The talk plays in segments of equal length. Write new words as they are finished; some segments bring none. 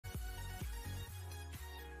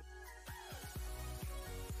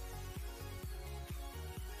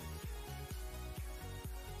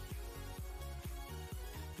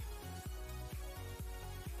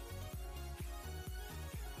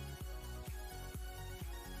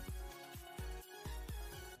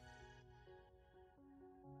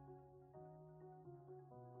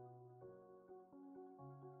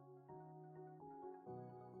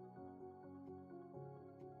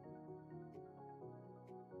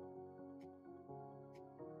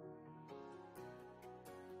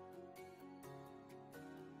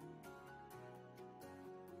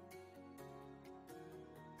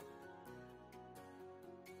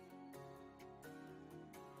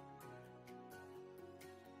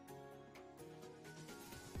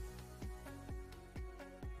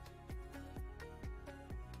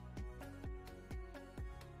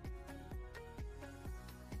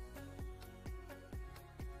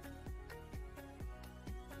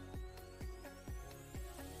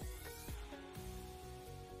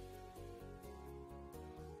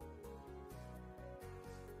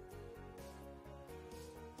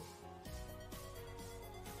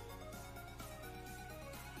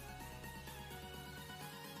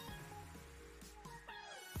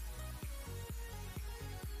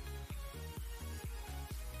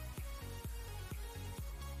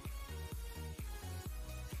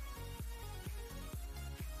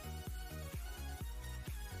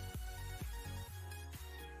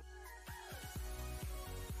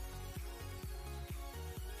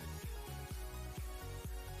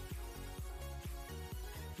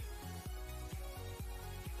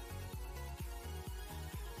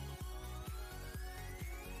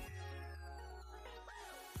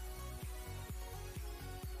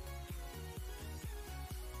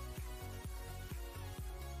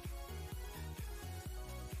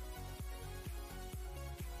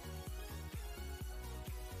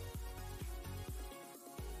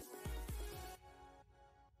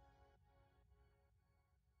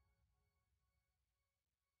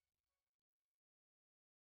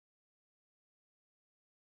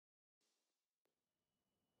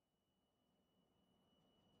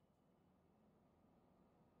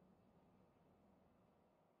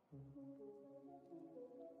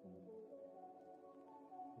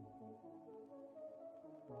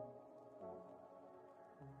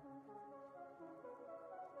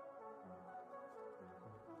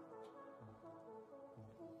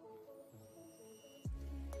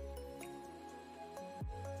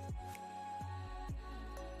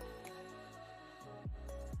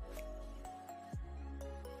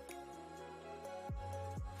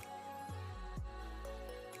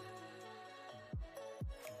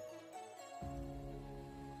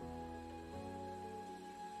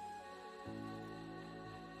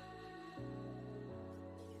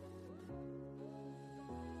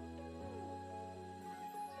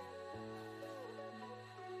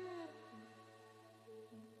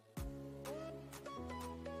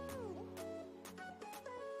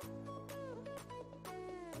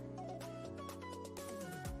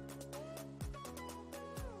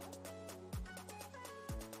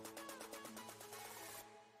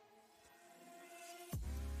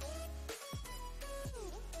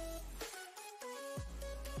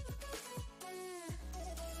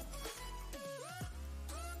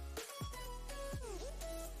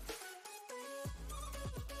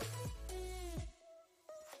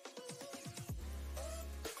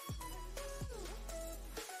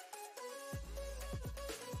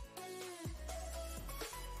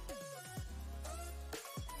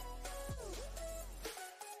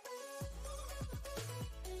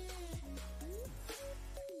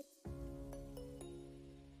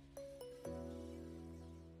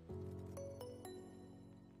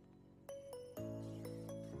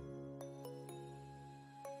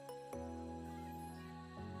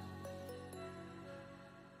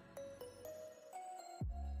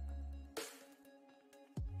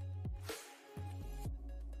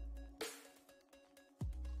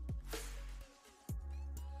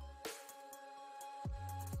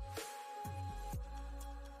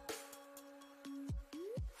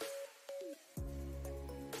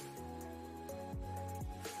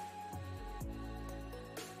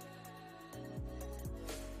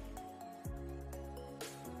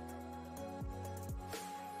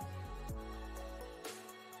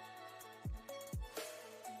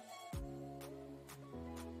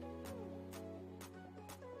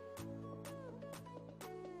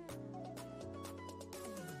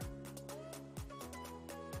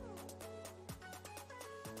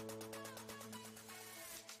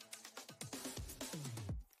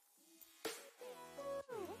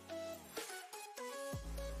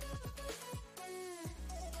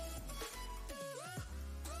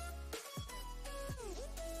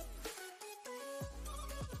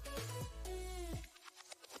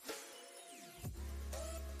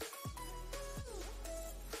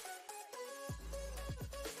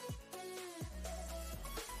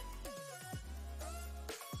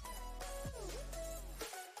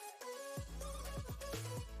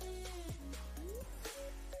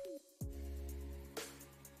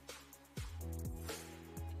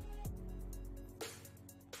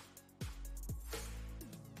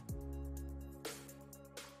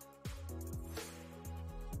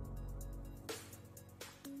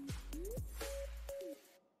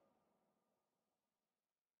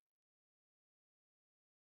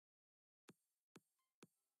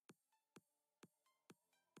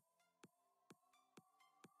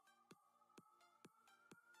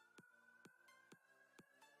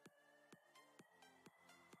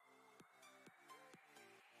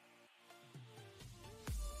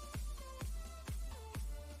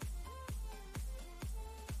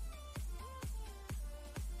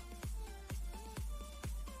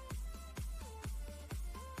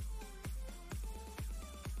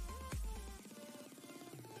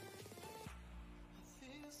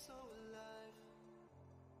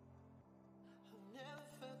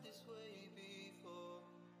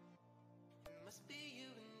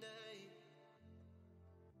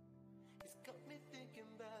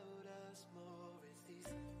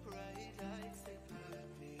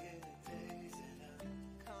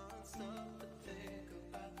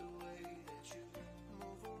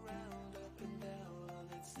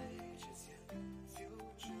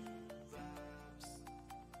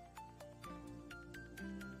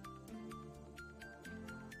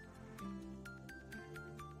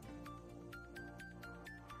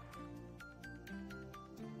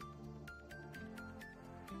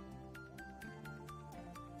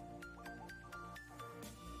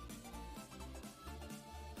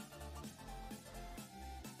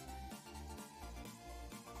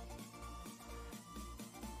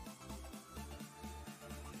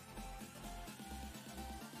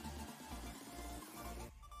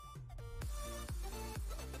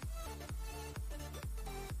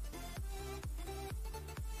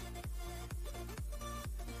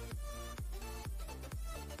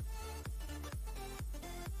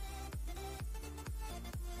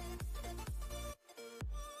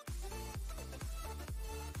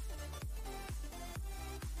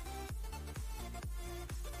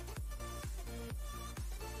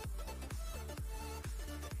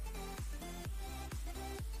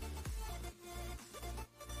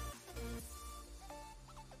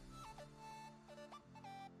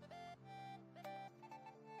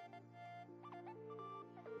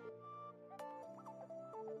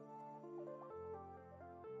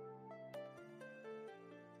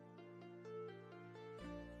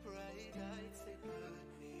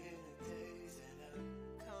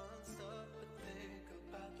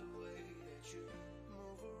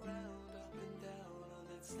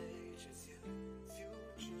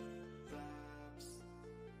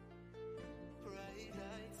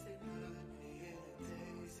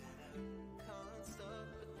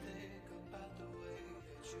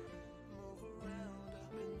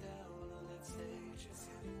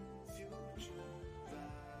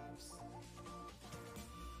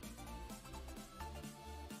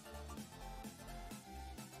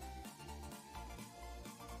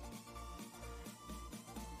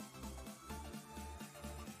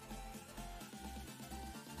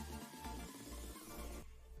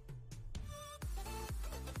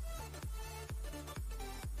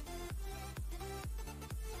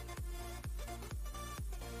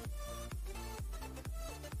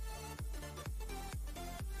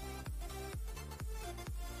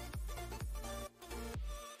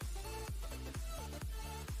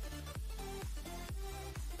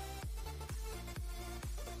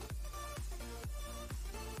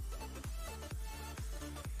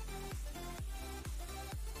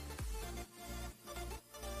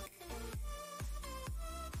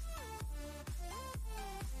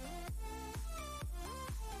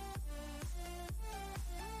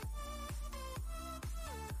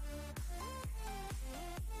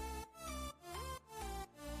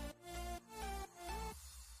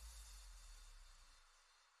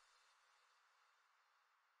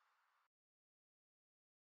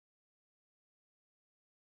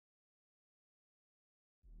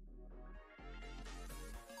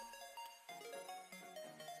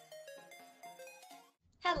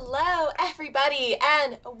Hello, everybody,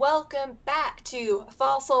 and welcome back to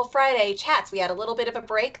Fossil Friday Chats. We had a little bit of a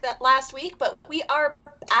break that last week, but we are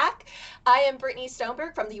back. I am Brittany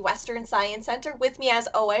Stoneberg from the Western Science Center. With me, as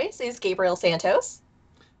always, is Gabriel Santos.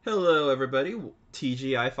 Hello, everybody.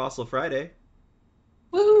 TGI Fossil Friday.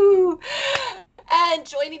 Woo! And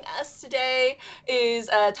joining us today is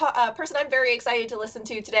a person I'm very excited to listen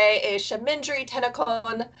to today is Shamindri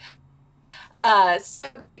Tennakoon. So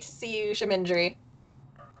great to see you, Shamindri.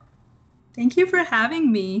 Thank you for having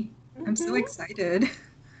me. I'm so excited.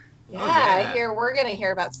 Yeah, we're going to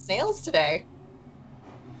hear about snails today.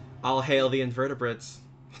 All hail the invertebrates.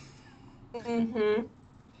 You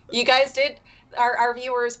guys did, our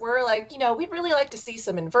viewers were like, we'd really like to see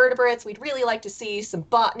some invertebrates. We'd really like to see some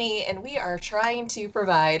botany, and we are trying to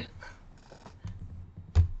provide.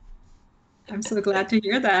 I'm so glad to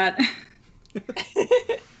hear that.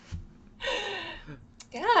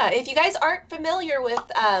 Yeah, if you guys aren't familiar with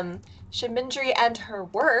Shamindri and her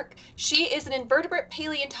work, she is an invertebrate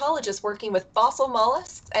paleontologist working with fossil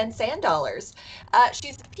mollusks and sand dollars.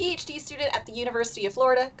 She's a PhD student at the University of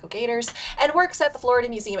Florida, go Gators, and works at the Florida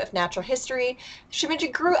Museum of Natural History.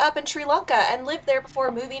 Shamindri grew up in Sri Lanka and lived there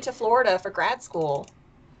before moving to Florida for grad school.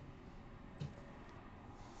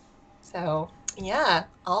 So, yeah,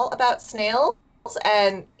 all about snails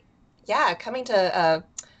and, yeah, coming to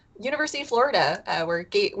University of Florida, where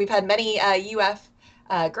we've had many UF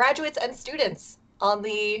graduates and students on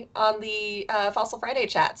the Fossil Friday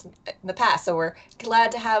chats in the past, so we're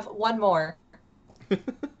glad to have one more.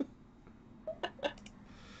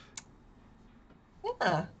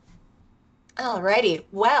 Yeah. Alrighty.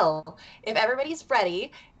 Well, if everybody's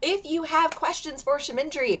ready, if you have questions for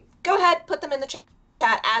Shamindri, go ahead, put them in the chat.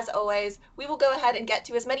 As always, we will go ahead and get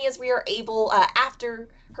to as many as we are able after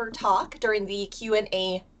her talk during the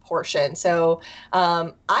Q&A portion. So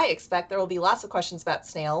I expect there will be lots of questions about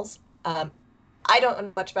snails. I don't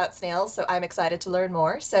know much about snails, so I'm excited to learn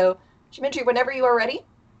more. So Shamindri, whenever you are ready,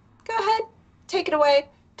 go ahead, take it away.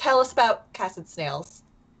 Tell us about cassid snails.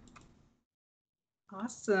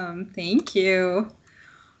 Awesome, thank you.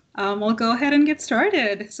 I'll go ahead and get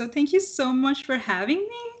started. So thank you so much for having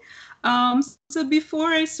me. So before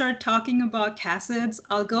I start talking about cassids,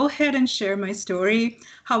 I'll go ahead and share my story,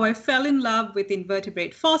 how I fell in love with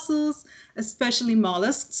invertebrate fossils, especially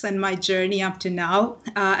mollusks, and my journey up to now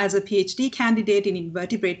as a PhD candidate in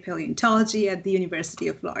invertebrate paleontology at the University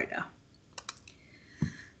of Florida.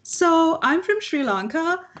 So I'm from Sri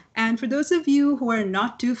Lanka, and for those of you who are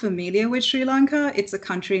not too familiar with Sri Lanka, it's a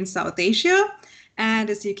country in South Asia. And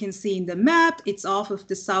as you can see in the map, it's off of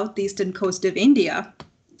the southeastern coast of India.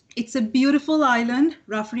 It's a beautiful island,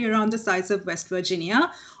 roughly around the size of West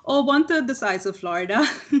Virginia, or one-third the size of Florida.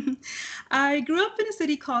 I grew up in a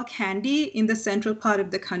city called Kandy in the central part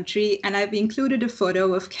of the country, and I've included a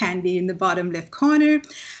photo of Kandy in the bottom left corner.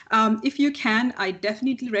 If you can, I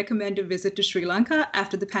definitely recommend a visit to Sri Lanka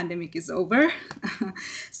after the pandemic is over.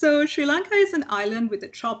 So Sri Lanka is an island with a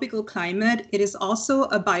tropical climate. It is also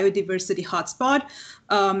a biodiversity hotspot.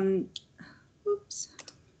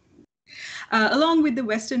 Along with the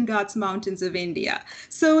Western Ghats Mountains of India.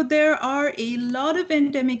 So there are a lot of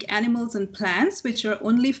endemic animals and plants which are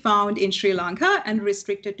only found in Sri Lanka and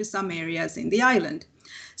restricted to some areas in the island.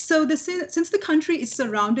 So since the country is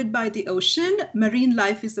surrounded by the ocean, marine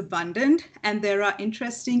life is abundant, and there are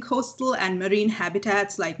interesting coastal and marine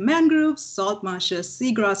habitats like mangroves, salt marshes,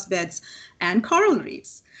 seagrass beds, and coral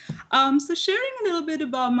reefs. So sharing a little bit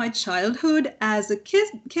about my childhood, as a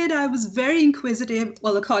kid, I was very inquisitive,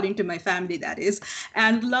 well, according to my family, that is,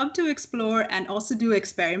 and loved to explore and also do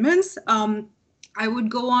experiments. I would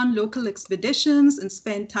go on local expeditions and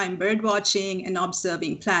spend time bird watching and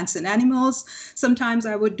observing plants and animals. Sometimes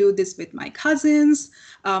I would do this with my cousins.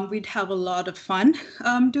 We'd have a lot of fun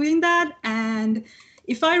doing that. And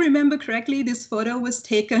if I remember correctly, this photo was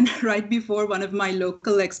taken right before one of my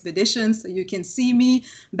local expeditions. So you can see me,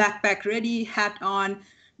 backpack ready, hat on,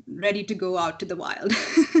 ready to go out to the wild.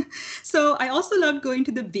 So I also loved going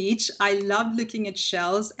to the beach. I loved looking at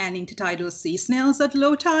shells and intertidal sea snails at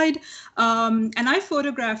low tide. And I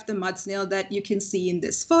photographed the mud snail that you can see in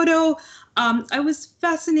this photo. I was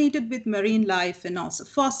fascinated with marine life and also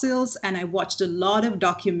fossils, and I watched a lot of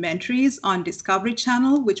documentaries on Discovery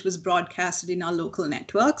Channel, which was broadcasted in our local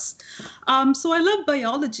networks. So I loved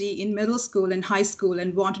biology in middle school and high school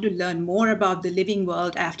and wanted to learn more about the living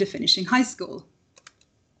world after finishing high school.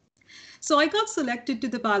 So I got selected to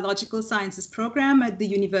the biological sciences program at the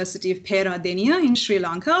University of Peradeniya in Sri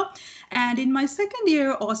Lanka. And in my second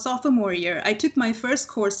year or sophomore year, I took my first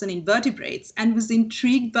course on invertebrates and was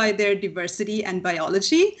intrigued by their diversity and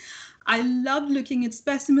biology. I loved looking at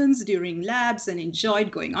specimens during labs and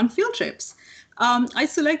enjoyed going on field trips. I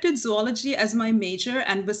selected zoology as my major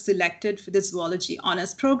and was selected for the zoology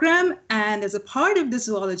honors program. And as a part of the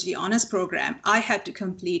zoology honors program, I had to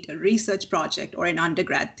complete a research project or an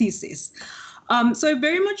undergrad thesis. So I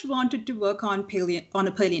very much wanted to work on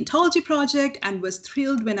a paleontology project and was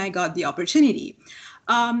thrilled when I got the opportunity.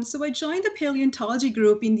 So I joined the paleontology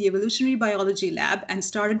group in the evolutionary biology lab and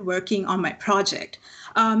started working on my project.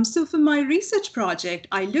 So for my research project,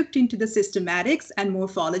 I looked into the systematics and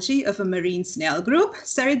morphology of a marine snail group,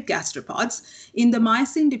 Cerid gastropods, in the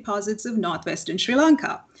Miocene deposits of northwestern Sri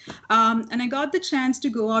Lanka. And I got the chance to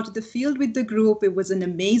go out to the field with the group. It was an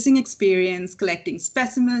amazing experience collecting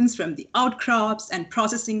specimens from the outcrops and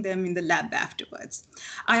processing them in the lab afterwards.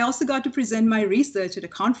 I also got to present my research at a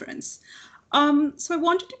conference. So I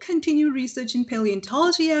wanted to continue research in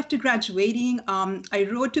paleontology after graduating. I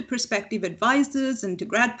wrote to prospective advisors and to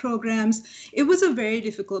grad programs. It was a very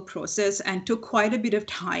difficult process and took quite a bit of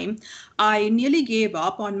time. I nearly gave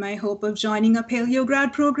up on my hope of joining a paleo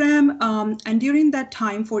grad program. And during that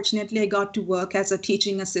time, fortunately, I got to work as a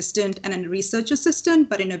teaching assistant and a research assistant,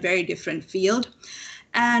 but in a very different field.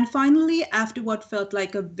 And finally, after what felt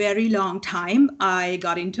like a very long time, I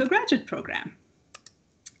got into a graduate program.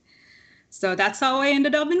 So that's how I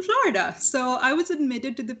ended up in Florida. So I was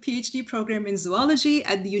admitted to the PhD program in zoology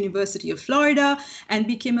at the University of Florida and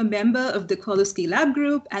became a member of the Kowalski Lab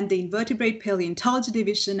Group and the Invertebrate Paleontology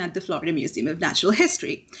Division at the Florida Museum of Natural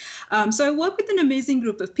History. So I work with an amazing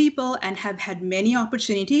group of people and have had many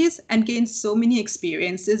opportunities and gained so many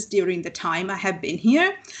experiences during the time I have been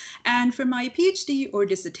here. And for my PhD or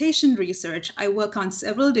dissertation research, I work on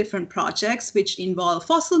several different projects which involve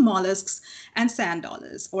fossil mollusks and sand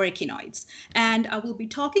dollars or echinoids. And I will be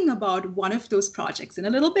talking about one of those projects in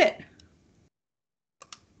a little bit.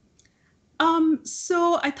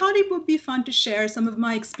 So I thought it would be fun to share some of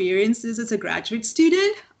my experiences as a graduate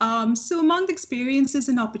student. So among the experiences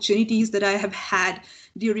and opportunities that I have had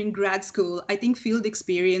during grad school, I think field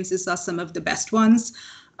experiences are some of the best ones.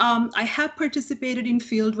 I have participated in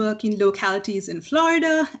fieldwork in localities in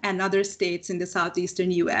Florida and other states in the southeastern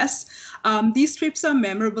US. These trips are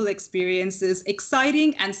memorable experiences,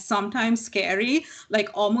 exciting and sometimes scary, like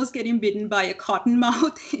almost getting bitten by a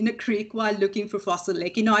cottonmouth in a creek while looking for fossil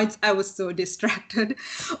echinoids. I was so distracted.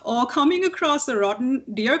 Or coming across a rotten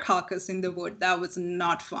deer carcass in the wood. That was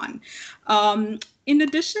not fun. In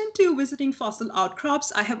addition to visiting fossil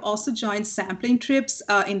outcrops, I have also joined sampling trips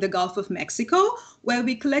in the Gulf of Mexico, where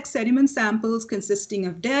we collect sediment samples consisting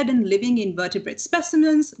of dead and living invertebrate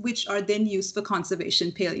specimens, which are then used for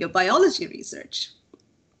conservation paleobiology research.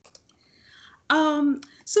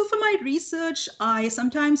 So for my research, I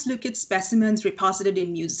sometimes look at specimens reposited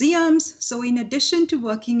in museums. So in addition to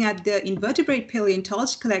working at the invertebrate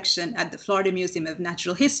paleontology collection at the Florida Museum of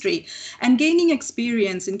Natural History and gaining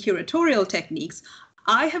experience in curatorial techniques,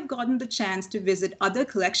 I have gotten the chance to visit other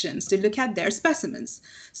collections to look at their specimens.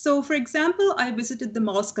 So for example, I visited the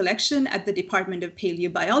mollusk collection at the Department of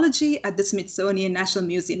Paleobiology at the Smithsonian National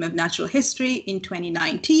Museum of Natural History in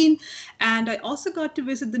 2019. And I also got to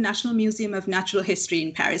visit the National Museum of Natural History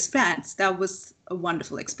in Paris, France. That was a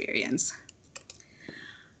wonderful experience.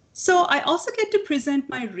 So I also get to present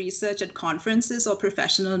my research at conferences or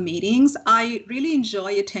professional meetings. I really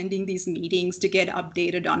enjoy attending these meetings to get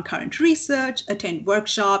updated on current research, attend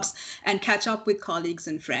workshops, and catch up with colleagues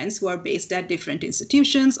and friends who are based at different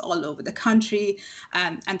institutions all over the country.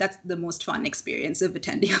 And that's the most fun experience of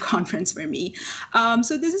attending a conference for me.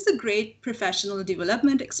 So this is a great professional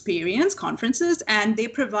development experience, conferences, and they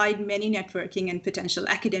provide many networking and potential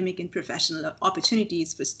academic and professional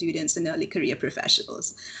opportunities for students and early career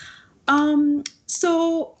professionals.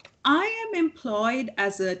 So I am employed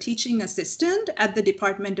as a teaching assistant at the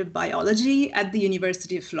Department of Biology at the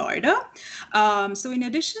University of Florida. So in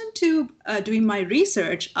addition to doing my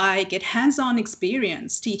research, I get hands-on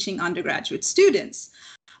experience teaching undergraduate students.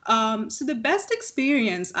 So the best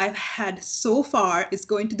experience I've had so far is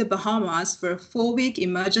going to the Bahamas for a 4-week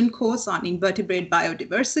immersion course on invertebrate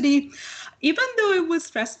biodiversity. Even though it was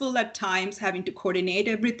stressful at times having to coordinate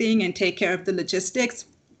everything and take care of the logistics,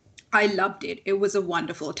 I loved it. It was a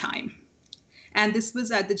wonderful time. And this was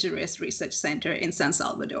at the Jerez Research Center in San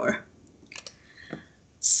Salvador.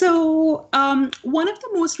 So one of the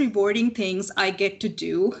most rewarding things I get to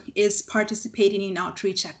do is participating in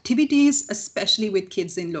outreach activities, especially with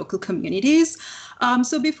kids in local communities.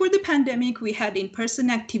 So before the pandemic, we had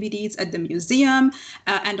in-person activities at the museum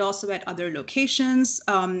and also at other locations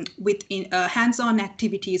with hands-on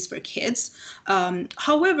activities for kids.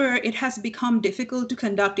 However, it has become difficult to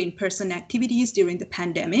conduct in-person activities during the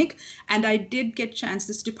pandemic, and I did get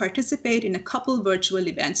chances to participate in a couple virtual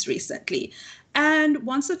events recently. And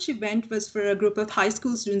one such event was for a group of high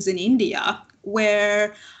school students in India,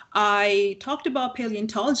 where I talked about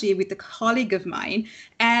paleontology with a colleague of mine,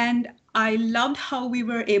 and I loved how we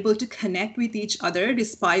were able to connect with each other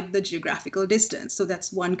despite the geographical distance. So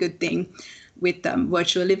that's one good thing with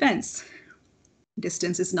virtual events.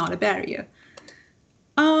 Distance is not a barrier.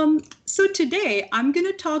 So today I'm going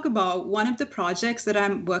to talk about one of the projects that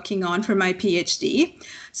I'm working on for my PhD.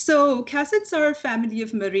 So cassids are a family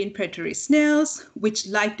of marine predatory snails, which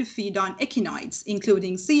like to feed on echinoids,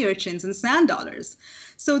 including sea urchins and sand dollars.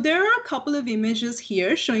 So there are a couple of images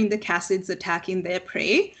here showing the cassids attacking their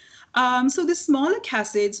prey. So the smaller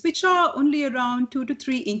cassids, which are only around 2 to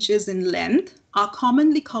 3 inches in length, are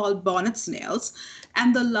commonly called bonnet snails,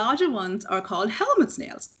 and the larger ones are called helmet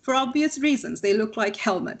snails for obvious reasons. They look like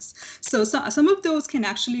helmets. So some of those can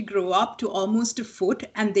actually grow up to almost a foot,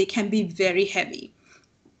 and they can be very heavy.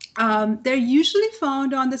 They're usually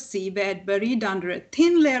found on the seabed, buried under a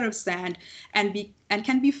thin layer of sand, and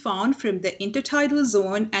can be found from the intertidal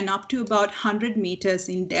zone and up to about 100 meters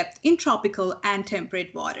in depth in tropical and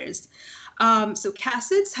temperate waters. So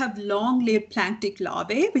cassids have long-lived planktic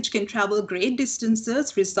larvae, which can travel great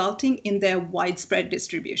distances, resulting in their widespread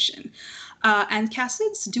distribution. And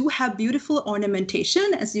cassids do have beautiful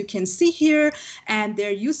ornamentation, as you can see here, and they're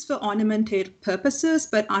used for ornamental purposes,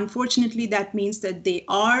 but unfortunately that means that they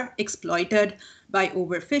are exploited by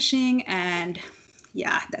overfishing, and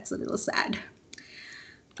yeah, that's a little sad.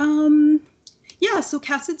 So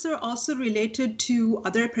cassids are also related to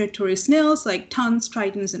other predatory snails like tons,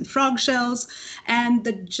 tritons, and frog shells. And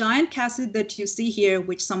the giant cassid that you see here,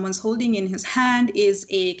 which someone's holding in his hand, is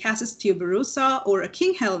a Cassis tuberosa, or a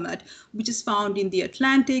king helmet, which is found in the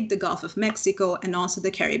Atlantic, the Gulf of Mexico, and also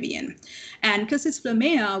the Caribbean. And Cassis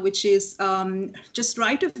flammea, which is just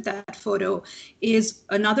right of that photo, is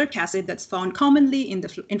another cassid that's found commonly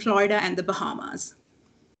in Florida and the Bahamas.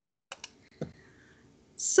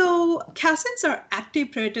 So cassids are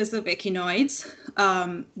active predators of echinoids,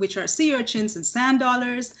 which are sea urchins and sand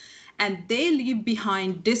dollars, and they leave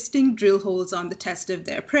behind distinct drill holes on the test of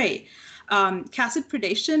their prey. Cassid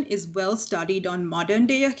predation is well studied on modern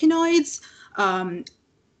day echinoids, and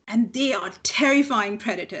they are terrifying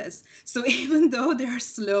predators. So even though they're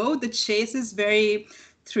slow, the chase is very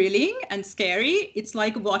thrilling and scary. It's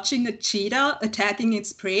like watching a cheetah attacking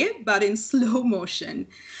its prey, but in slow motion.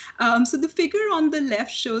 So the figure on the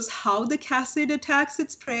left shows how the cassid attacks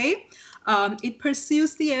its prey. It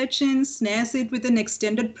pursues the urchin, snares it with an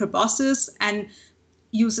extended proboscis, and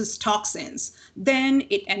uses toxins. Then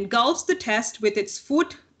it engulfs the test with its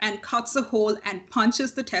foot and cuts a hole and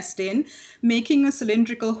punches the test in, making a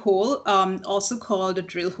cylindrical hole, also called a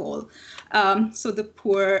drill hole. So the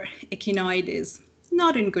poor echinoid is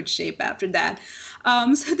not in good shape after that.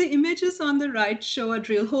 So the images on the right show a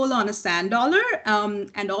drill hole on a sand dollar,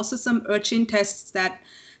 and also some urchin tests that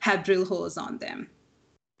have drill holes on them.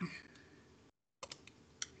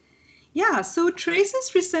 Yeah, so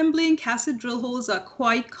traces resembling cassid drill holes are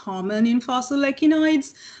quite common in fossil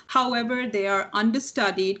echinoids. However, they are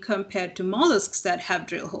understudied compared to mollusks that have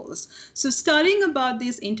drill holes. So studying about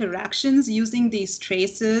these interactions using these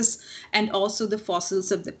traces and also the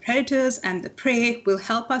fossils of the predators and the prey will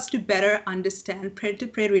help us to better understand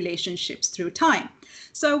predator-prey relationships through time.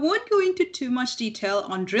 So I won't go into too much detail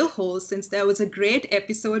on drill holes since there was a great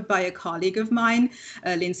episode by a colleague of mine,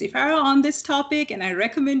 Lindsay Farah, on this topic, and I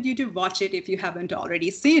recommend you to watch it if you haven't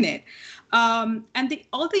already seen it. And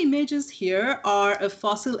all the images here are of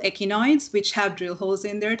fossil echinoids which have drill holes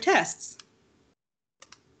in their tests.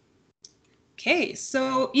 Okay,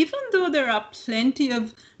 so even though there are plenty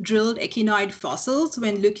of drilled echinoid fossils,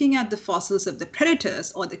 when looking at the fossils of the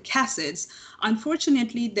predators or the cassids,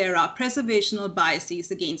 unfortunately, there are preservational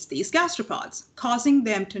biases against these gastropods, causing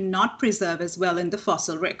them to not preserve as well in the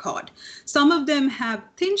fossil record. Some of them have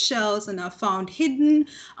thin shells and are found hidden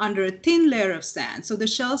under a thin layer of sand, so the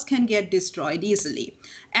shells can get destroyed easily.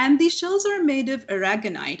 And these shells are made of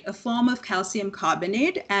aragonite, a form of calcium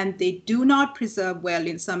carbonate, and they do not preserve well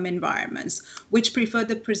in some environments, which prefer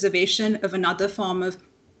the preservation of another form of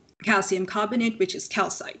calcium carbonate, which is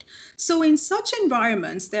calcite. So in such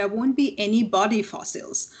environments, there won't be any body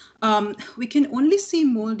fossils. We can only see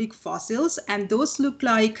moldic fossils, and those look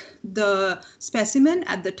like the specimen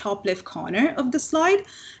at the top left corner of the slide.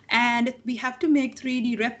 And we have to make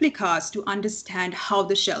 3D replicas to understand how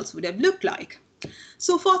the shells would have looked like.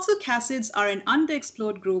 So fossil cassids are an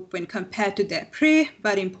underexplored group when compared to their prey,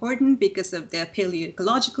 but important because of their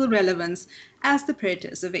paleoecological relevance as the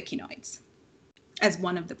predators of echinoids. As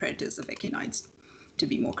one of the predators of echinoids, to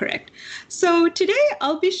be more correct. So today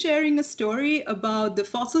I'll be sharing a story about the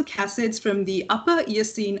fossil cassids from the Upper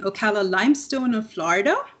Eocene Ocala limestone of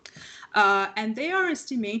Florida. And they are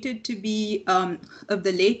estimated to be of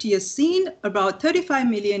the late Eocene, about 35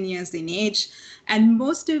 million years in age. And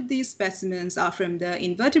most of these specimens are from the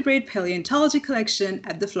invertebrate paleontology collection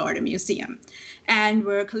at the Florida Museum and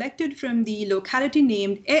were collected from the locality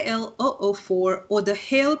named AL004, or the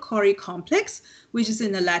Hale Quarry Complex, which is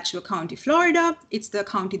in Alachua County, Florida. It's the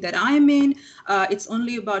county that I am in. It's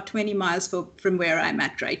only about 20 miles from where I'm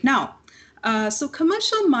at right now. So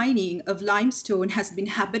commercial mining of limestone has been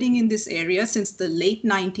happening in this area since the late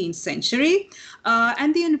 19th century.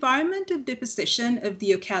 And the environment of deposition of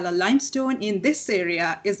the Ocala limestone in this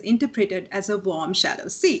area is interpreted as a warm, shallow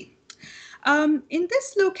sea. In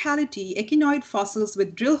this locality, echinoid fossils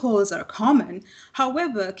with drill holes are common.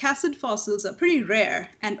 However, cassid fossils are pretty rare,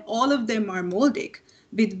 and all of them are moldic,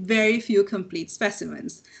 with very few complete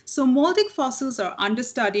specimens. So moldic fossils are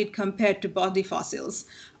understudied compared to body fossils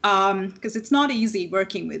because it's not easy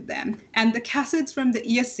working with them. And the cassids from the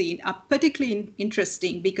Eocene are particularly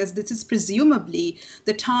interesting because this is presumably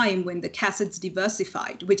the time when the cassids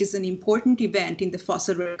diversified, which is an important event in the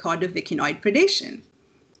fossil record of echinoid predation.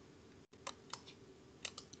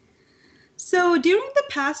 So during the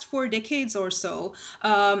past 4 decades or so,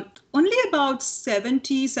 only about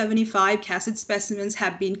 75 cassid specimens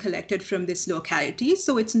have been collected from this locality.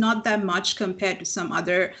 So it's not that much compared to some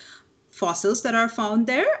other fossils that are found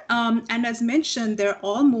there. And as mentioned, they're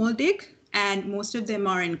all moldic and most of them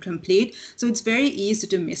are incomplete. So it's very easy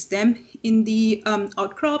to miss them in the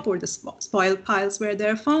outcrop or the spoil piles where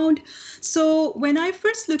they're found. So when I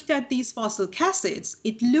first looked at these fossil cassids,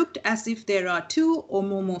 it looked as if there are 2 or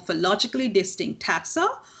more morphologically distinct taxa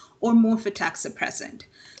or morphotaxa present.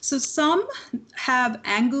 So some have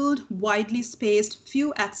angled, widely spaced,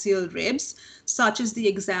 few axial ribs, such as the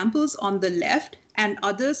examples on the left, and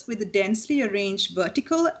others with densely arranged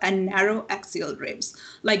vertical and narrow axial ribs,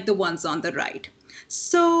 like the ones on the right.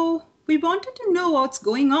 So we wanted to know what's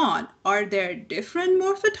going on. Are there different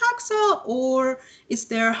morphotaxa, or is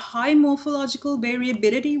there high morphological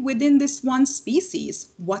variability within this one species?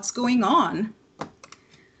 What's going on?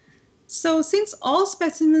 So since all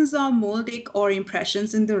specimens are moldic or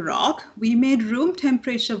impressions in the rock, we made room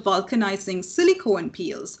temperature vulcanizing silicone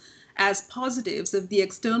peels as positives of the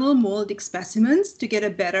external moldic specimens to get a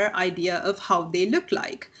better idea of how they look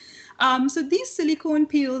like. So these silicone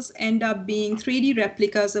peels end up being 3D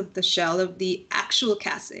replicas of the shell of the actual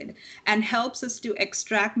cassid and helps us to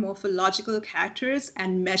extract morphological characters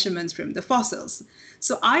and measurements from the fossils.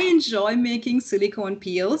 So I enjoy making silicone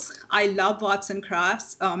peels. I love arts and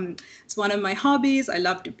crafts. It's one of my hobbies. I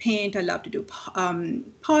love to paint. I love to do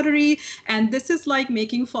pottery. And this is like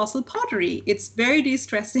making fossil pottery. It's very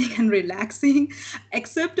de-stressing and relaxing,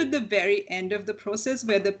 except at the very end of the process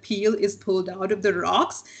where the peel is pulled out of the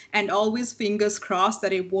rocks, and always fingers crossed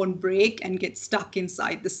that it won't break and get stuck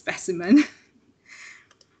inside the specimen.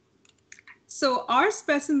 So our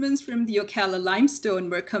specimens from the Ocala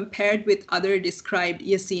limestone were compared with other described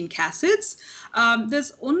Eocene cassids.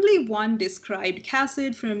 There's only one described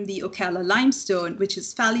cassid from the Ocala limestone, which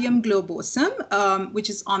is Phallium globosum, which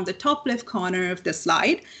is on the top left corner of the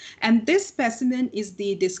slide. And this specimen is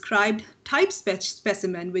the described type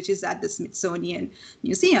specimen, which is at the Smithsonian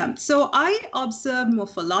Museum. So I observed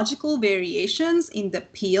morphological variations in the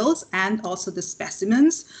peels and also the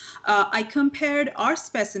specimens. I compared our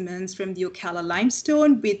specimens from the Ocala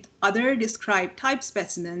limestone with other described type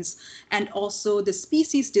specimens and also the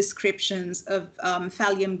species descriptions of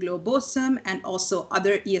Phallium globosum and also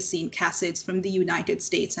other Eocene cassids from the United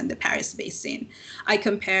States and the Paris Basin. I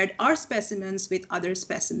compared our specimens with other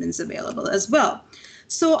specimens available as well.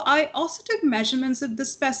 So I also took measurements of the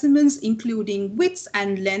specimens, including widths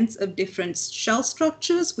and lengths of different shell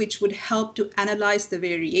structures, which would help to analyze the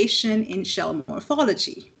variation in shell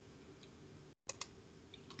morphology.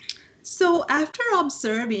 So after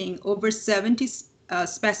observing over 70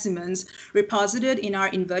 specimens reposited in our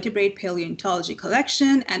invertebrate paleontology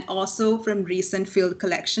collection and also from recent field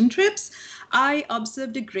collection trips, I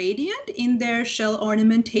observed a gradient in their shell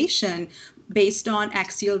ornamentation based on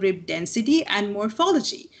axial rib density and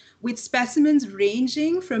morphology, with specimens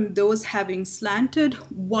ranging from those having slanted,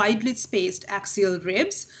 widely spaced axial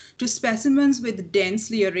ribs to specimens with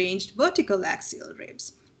densely arranged vertical axial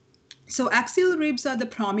ribs. So axial ribs are the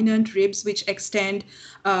prominent ribs which extend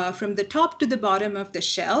from the top to the bottom of the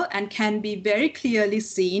shell and can be very clearly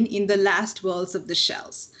seen in the last whorls of the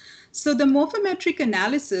shells. So the morphometric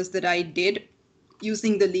analysis that I did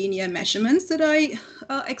using the linear measurements that I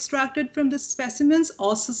extracted from the specimens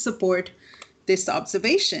also support this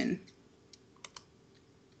observation.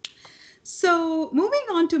 So moving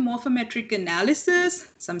on to morphometric analysis,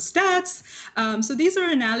 some stats. So these are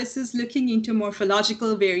analyses looking into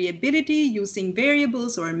morphological variability using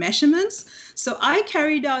variables or measurements. So I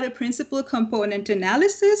carried out a principal component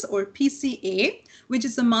analysis, or PCA, which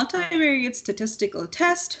is a multivariate statistical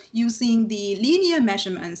test using the linear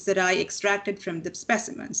measurements that I extracted from the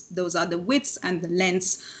specimens. Those are the widths and the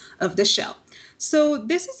lengths of the shell. So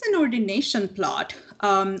this is an ordination plot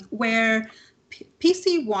where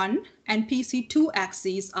PC1 and PC2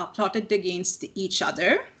 axes are plotted against each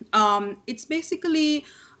other. It's basically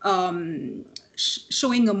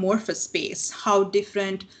showing amorphous space, how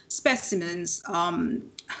different specimens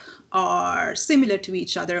are similar to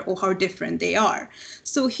each other or how different they are.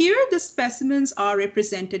 So here the specimens are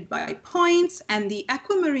represented by points, and the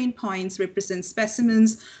aquamarine points represent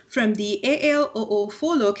specimens from the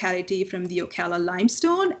AL004 locality from the Ocala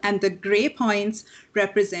limestone, and the gray points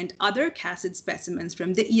represent other cassid specimens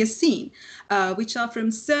from the Eocene, which are from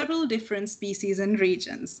several different species and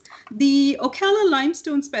regions. The Ocala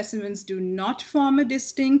limestone specimens do not form a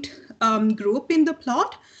distinct group in the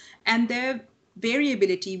plot, and their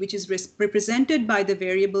variability, which is represented by the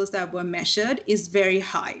variables that were measured, is very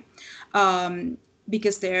high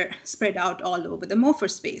because they're spread out all over the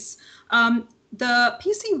morphospace. The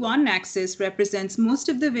PC1 axis represents most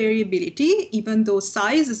of the variability. Even though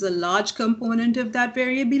size is a large component of that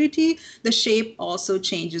variability, the shape also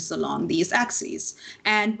changes along these axes.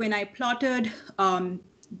 And when I plotted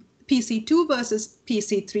PC2 versus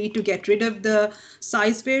PC3 to get rid of the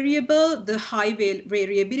size variable, the high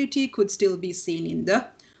variability could still be seen in the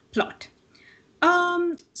plot.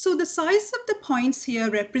 So the size of the points here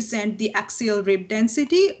represent the axial rib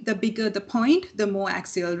density. The bigger the point, the more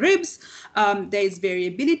axial ribs. There is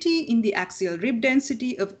variability in the axial rib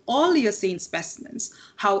density of all Eocene specimens.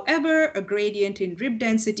 However, a gradient in rib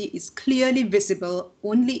density is clearly visible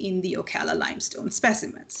only in the Ocala limestone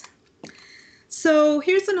specimens. So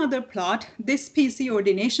here's another plot. This PC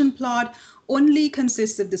ordination plot only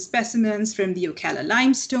consists of the specimens from the Ocala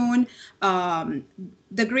limestone.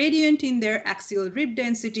 The gradient in their axial rib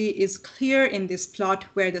density is clear in this plot,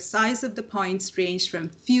 where the size of the points range from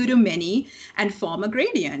few to many and form a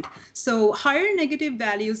gradient. So higher negative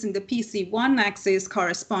values in the PC1 axis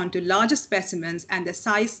correspond to larger specimens, and the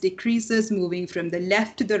size decreases moving from the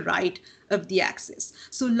left to the right of the axis.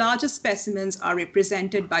 So larger specimens are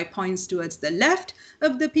represented by points towards the left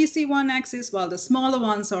of the PC1 axis, while the smaller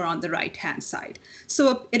ones are on the right-hand side.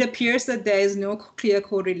 So it appears that there is no clear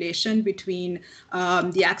correlation between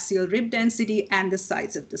the axial rib density and the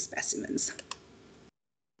size of the specimens.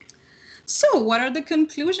 So what are the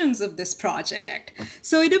conclusions of this project?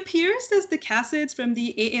 So it appears that the cassids from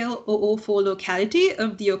the AL004 locality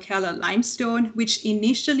of the Ocala limestone, which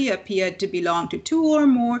initially appeared to belong to 2 or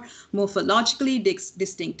more morphologically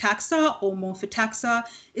distinct taxa or morphotaxa,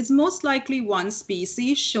 is most likely one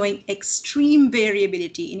species showing extreme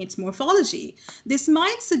variability in its morphology. This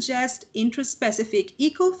might suggest intraspecific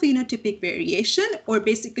ecophenotypic variation, or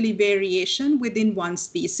basically variation within one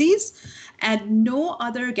species, and no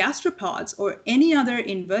other gastropods or any other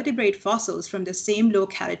invertebrate fossils from the same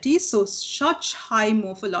locality show such high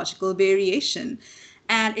morphological variation.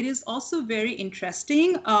 And it is also very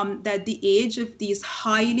interesting that the age of these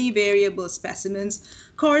highly variable specimens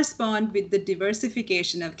correspond with the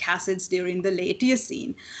diversification of cassids during the late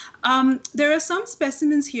Eocene. There are some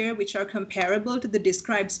specimens here which are comparable to the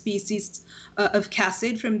described species of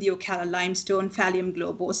cassid from the Ocala limestone, Phallium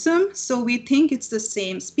globosum. So we think it's the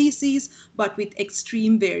same species, but with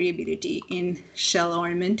extreme variability in shell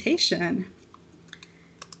ornamentation.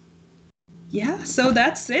 Yeah, so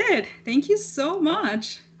that's it. Thank you so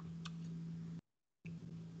much.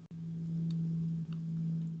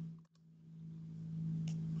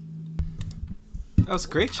 That was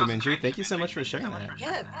great, Shamindri. Thank you so much for sharing that.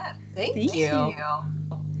 Yeah, thank you.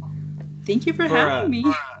 Thank you for having me.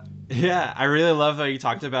 Yeah, I really love that you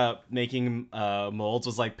talked about making molds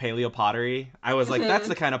was like paleo pottery. I was like, that's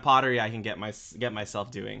the kind of pottery I can get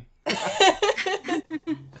myself doing.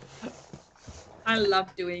 I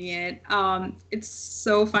love doing it. It's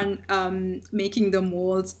so fun making the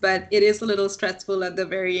molds, but it is a little stressful at the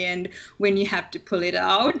very end when you have to pull it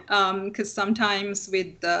out, because sometimes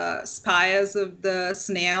with the spires of the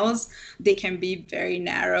snails, they can be very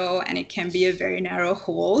narrow and it can be a very narrow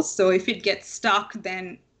hole. So if it gets stuck,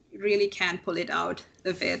 then you really can't pull it out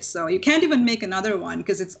of it. So you can't even make another one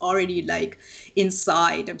because it's already like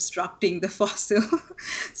inside obstructing the fossil.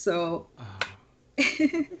 So...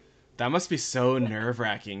 That must be so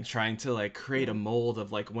nerve-wracking, trying to like create a mold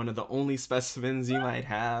of like one of the only specimens you might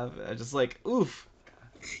have. Just like, oof.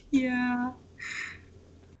 Yeah.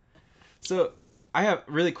 So I have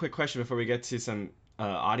a really quick question before we get to some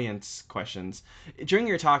audience questions. During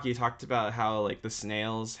your talk, you talked about how like the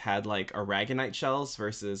snails had like aragonite shells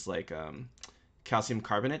versus like calcium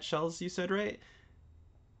carbonate shells. You said, right?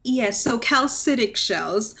 Yes, so calcidic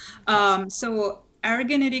shells. So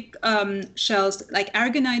aragonitic shells, like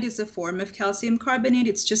aragonite is a form of calcium carbonate.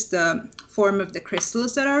 It's just the form of the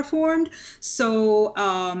crystals that are formed. So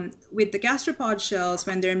with the gastropod shells,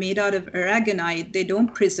 when they're made out of aragonite, they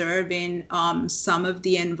don't preserve in some of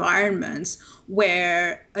the environments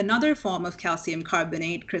where another form of calcium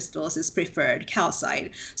carbonate crystals is preferred,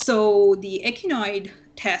 calcite. So the echinoid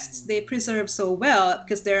tests, they preserve so well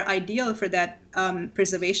because they're ideal for that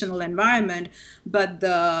preservational environment, but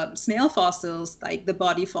the snail fossils, like the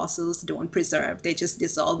body fossils, don't preserve. They just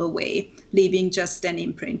dissolve away, leaving just an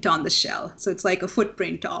imprint on the shell. So it's like a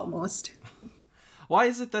footprint almost. Why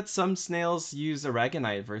is it that some snails use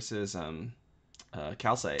aragonite versus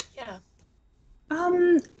calcite? Yeah.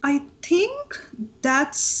 I think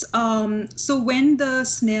that's so when the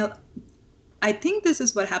snail, I think this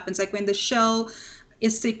is what happens, like when the shell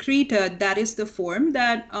is secreted, that is the form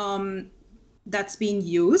that that's being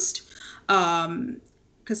used.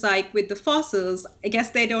 Because like with the fossils, I guess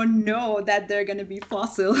they don't know that they're going to be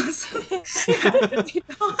fossils.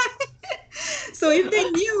 So if they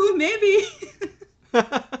knew, maybe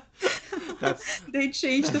they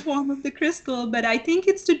change the form of the crystal. But I think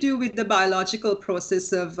it's to do with the biological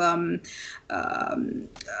process of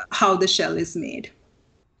how the shell is made.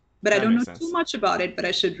 But I don't know too much about it, but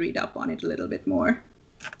I should read up on it a little bit more.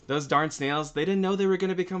 Those darn snails, they didn't know they were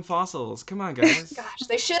going to become fossils. Come on, guys. Gosh,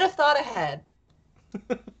 they should have thought ahead.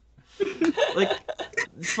 Like,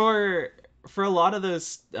 for a lot of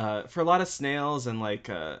those, for a lot of snails and like,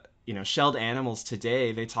 you know, shelled animals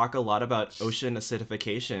today, they talk a lot about ocean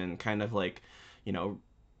acidification, kind of like, you know,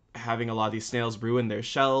 having a lot of these snails ruin their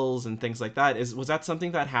shells and things like that. Was that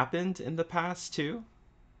something that happened in the past too?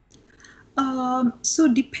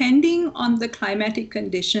 So depending on the climatic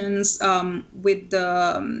conditions, with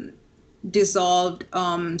the dissolved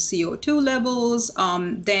CO2 levels,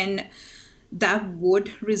 then that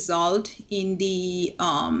would result in the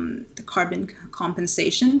carbon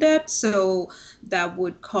compensation depth. So that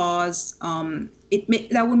would cause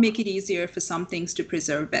that would make it easier for some things to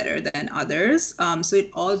preserve better than others. So it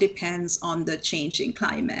all depends on the changing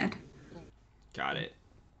climate. Got it.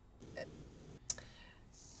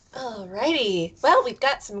 Alrighty. Well, we've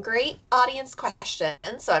got some great audience questions,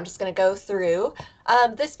 so I'm just going to go through.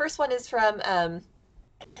 This first one is from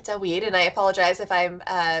Daweed, and I apologize if I'm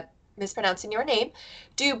mispronouncing your name.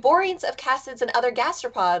 Do borings of cassids and other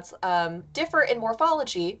gastropods differ in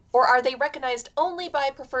morphology, or are they recognized only by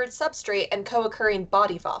preferred substrate and co-occurring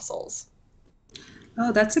body fossils?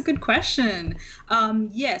 Oh, that's a good question.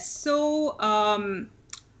 Yes,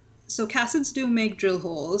 so cassids do make drill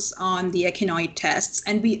holes on the echinoid tests,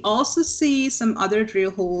 and we also see some other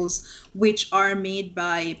drill holes which are made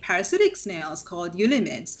by parasitic snails called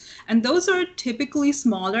eulimids. And those are typically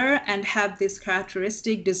smaller and have this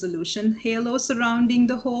characteristic dissolution halo surrounding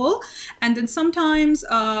the hole. And then sometimes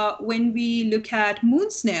when we look at moon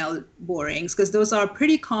snail borings, because those are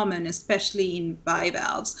pretty common, especially in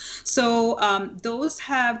bivalves, so those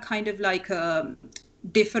have kind of like a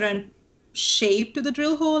different shape to the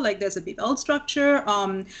drill hole, like there's a bevel structure.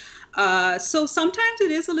 So sometimes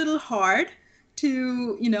it is a little hard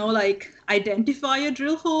to, like identify a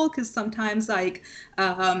drill hole, because sometimes like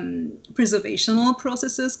preservational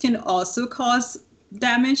processes can also cause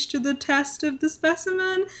damage to the test of the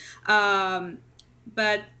specimen.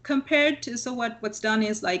 But compared to, so what's done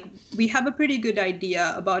is like we have a pretty good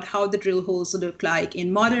idea about how the drill holes look like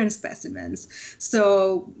in modern specimens.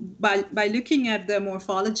 So by looking at the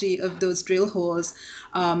morphology of those drill holes,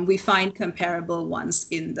 we find comparable ones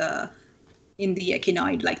in the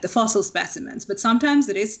echinoid, like the fossil specimens. But sometimes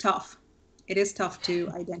it is tough. It is tough to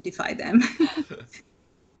identify them.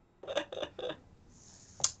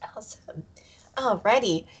 Awesome.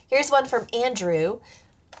 Alrighty. Here's one from Andrew.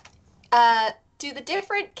 Do the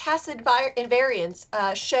different cassid invariants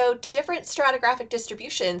show different stratigraphic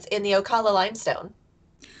distributions in the Ocala limestone?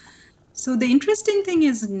 So the interesting thing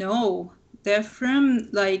is no. They're from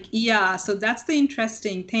so that's the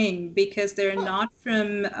interesting thing, because they're not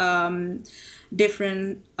from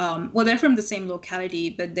different, well, they're from the same locality,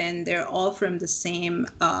 but then they're all from the same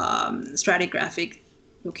stratigraphic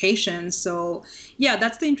location. So yeah,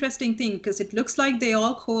 that's the interesting thing, because it looks like they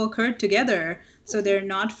all co-occurred together. So they're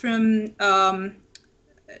not from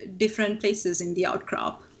different places in the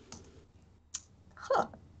outcrop. Huh.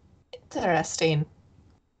 Interesting.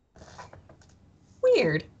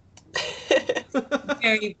 Weird.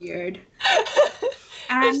 Very weird.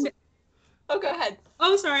 And oh, go ahead.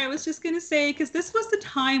 Oh, sorry, I was just going to say, because this was the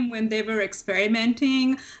time when they were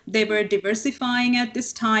experimenting, they were diversifying at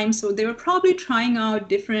this time. So they were probably trying out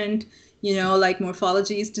different, like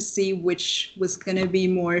morphologies to see which was going to be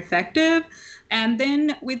more effective. And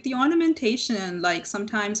then with the ornamentation, like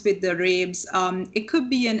sometimes with the ribs, it could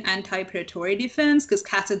be an anti-predatory defense, because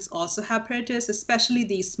cassids also have predators, especially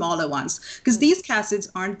these smaller ones. Because these cassids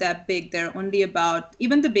aren't that big. They're only about,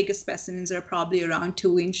 even the biggest specimens are probably around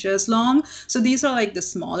 2 inches long. So these are like the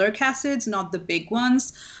smaller cassids, not the big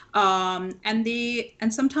ones.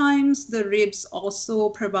 And sometimes the ribs also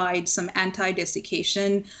provide some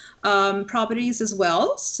anti-desiccation properties as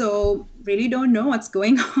well. So really don't know what's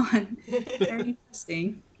going on. Very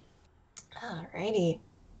interesting. Alrighty.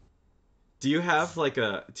 Do you have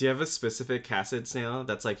a specific cassid snail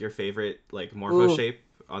that's like your favorite like morpho shape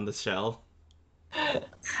on the shell?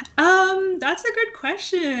 That's a good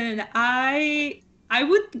question. I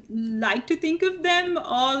would like to think of them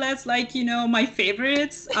all as like, my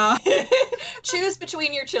favorites. Choose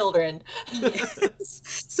between your children. Yes.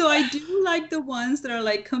 So I do like the ones that are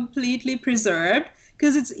like completely preserved,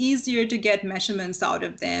 because it's easier to get measurements out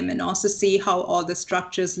of them and also see how all the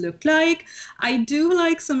structures look like. I do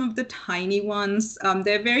like some of the tiny ones.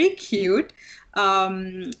 They're very cute.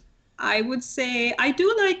 I would say I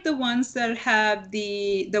do like the ones that have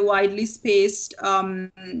the widely spaced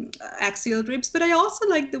axial ribs, but I also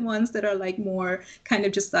like the ones that are like more kind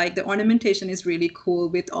of just like the ornamentation is really cool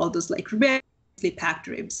with all those like very packed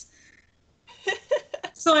ribs.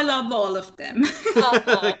 So I love all of them.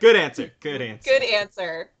 Good answer. Good answer. Good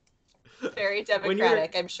answer. Very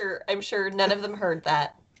democratic. I'm sure none of them heard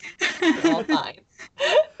that. They're all fine.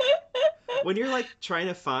 When you're like trying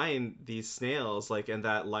to find these snails like in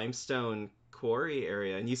that limestone quarry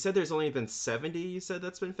area, and you said there's only been 70, you said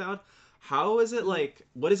that's been found. How is it like,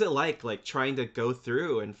 what is it like trying to go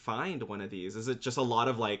through and find one of these? Is it just a lot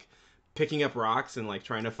of like picking up rocks and like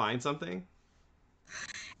trying to find something?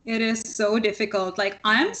 It is so difficult. Like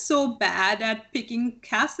I'm so bad at picking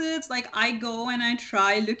cassids. Like I go and I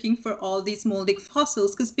try looking for all these moldic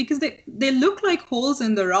fossils because they look like holes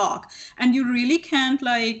in the rock, and you really can't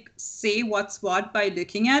like say what's what by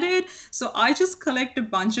looking at it. So I just collect a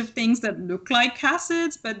bunch of things that look like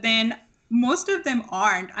cassids, but then most of them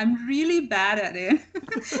aren't. I'm really bad at it.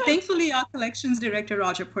 Thankfully, our collections director,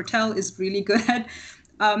 Roger Portell, is really good at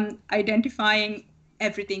identifying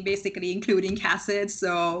everything, basically, including cassids.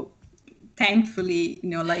 So thankfully,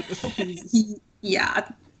 like yeah,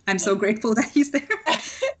 I'm so grateful that he's there.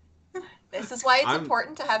 This is why it's I'm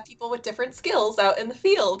important to have people with different skills out in the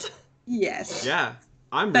field. Yes. yeah,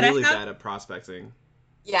 I'm But I really have bad at prospecting.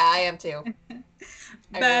 Yeah, I am too. I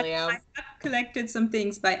but really I am. have collected some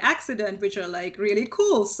things by accident, which are like really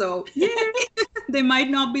cool. So yeah, they might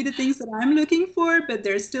not be the things that I'm looking for, but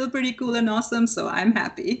they're still pretty cool and awesome. So I'm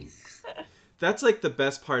happy. That's like the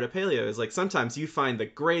best part of paleo is like sometimes you find the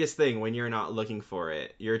greatest thing when you're not looking for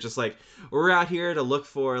it. You're just like, we're out here to look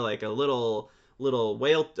for like a little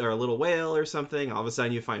whale or a little whale or something. All of a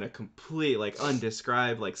sudden you find a complete like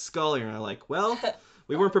undescribed like skull and you're like, well,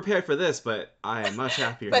 we weren't prepared for this, but I am much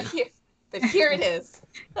happier but now. here, but here it is.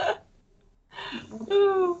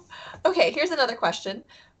 Ooh. Okay, here's another question.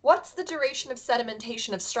 What's the duration of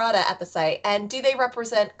sedimentation of strata at the site, and do they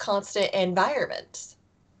represent constant environment?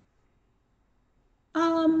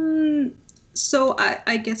 Um, so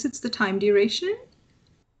I guess it's the time duration,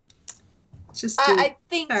 just to I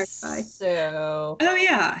think clarify. so. Oh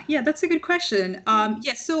yeah, that's a good question.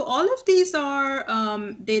 Yes, so all of these are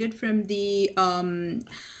dated from the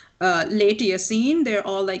late Eocene. They're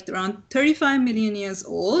all like around 35 million years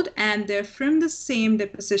old, and they're from the same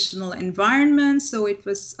depositional environment. So it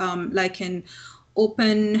was like an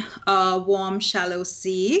open, warm, shallow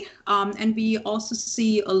sea. And we also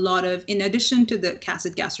see a lot of, in addition to the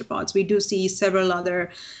cassid gastropods, we do see several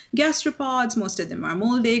other gastropods. Most of them are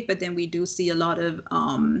moldic, but then we do see a lot of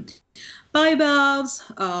bivalves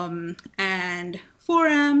and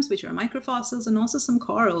forams, which are microfossils, and also some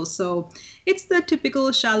corals. So it's the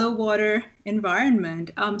typical shallow water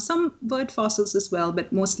environment. Some bird fossils as well,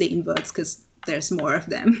 but mostly inverts because there's more of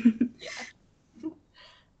them. Yeah.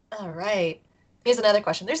 All right. Here's another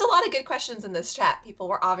question. There's a lot of good questions in this chat. People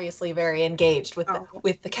were obviously very engaged with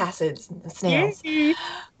the cassids and the snails. Yay!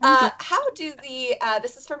 How do the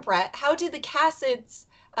this is from Brett. How do the cassids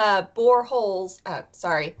boreholes?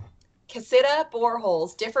 Sorry, Cassida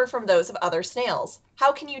boreholes differ from those of other snails?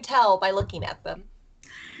 How can you tell by looking at them?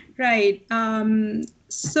 Right.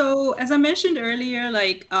 So as I mentioned earlier,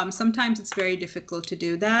 like sometimes it's very difficult to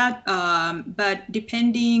do that. But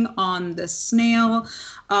depending on the snail,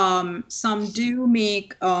 some do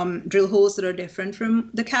make drill holes that are different from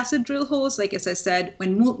the cassid drill holes. Like as I said,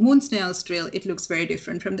 when moon snails drill, it looks very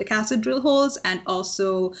different from the cassid drill holes. And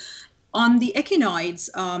also on the echinoids,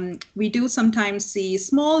 we do sometimes see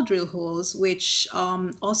small drill holes, which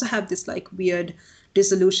also have this like weird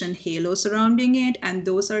dissolution halo surrounding it. And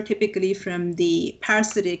those are typically from the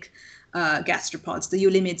parasitic gastropods, the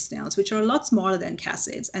eulimid snails, which are a lot smaller than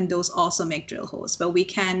cassids. And those also make drill holes. But we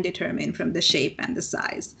can determine from the shape and the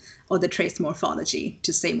size or the trace morphology,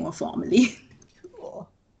 to say more formally. Cool.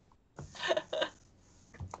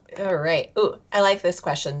 All right. Ooh, I like this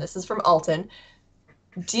question. This is from Alton.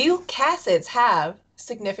 Do cassids have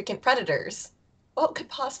significant predators? What could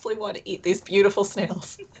possibly want to eat these beautiful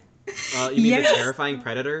snails? You mean the Yes. terrifying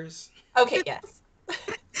predators? Okay, yes.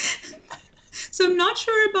 So I'm not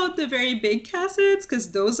sure about the very big cassids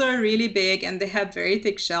because those are really big and they have very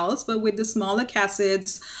thick shells. But with the smaller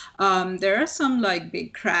cassids, there are some like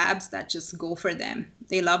big crabs that just go for them.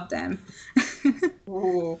 They love them.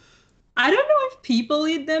 Ooh. I don't know if people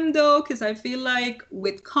eat them though, because I feel like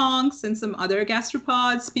with conchs and some other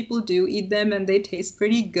gastropods, people do eat them and they taste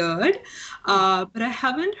pretty good. But I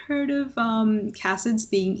haven't heard of cassids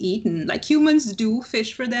being eaten. Like humans do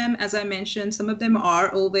fish for them, as I mentioned. Some of them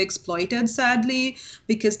are overexploited, sadly,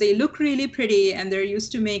 because they look really pretty and they're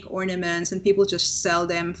used to make ornaments and people just sell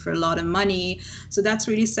them for a lot of money. So that's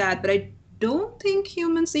really sad. But I don't think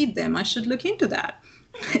humans eat them. I should look into that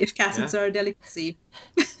if cassids are a delicacy.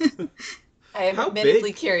 I am How admittedly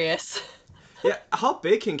big? curious. Yeah, how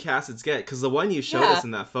big can cassids get? Because the one you showed Yeah. us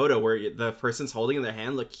in that photo where the person's holding in their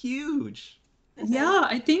hand look huge. Yeah,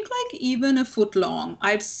 I think like even a foot long.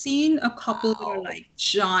 I've seen a couple that are Wow. like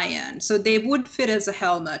giant. So they would fit as a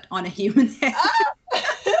helmet on a human head. Ah!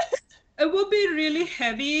 It would be really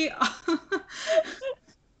heavy.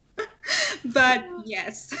 But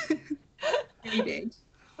yes, pretty big.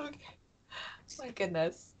 Okay. My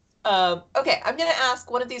goodness. Okay, I'm gonna ask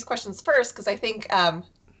one of these questions first because I think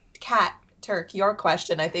Kat Turk, your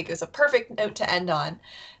question I think is a perfect note to end on.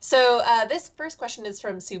 So this first question is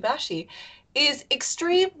from Subashi. Is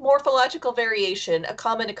extreme morphological variation a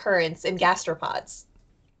common occurrence in gastropods?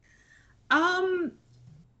 Um,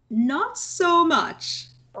 Not so much.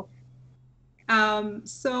 Oh.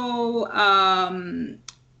 So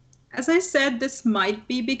as I said, this might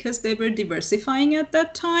be because they were diversifying at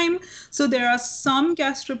that time. So there are some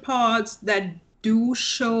gastropods that do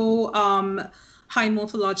show high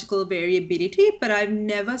morphological variability, but I've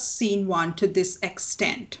never seen one to this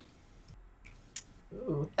extent.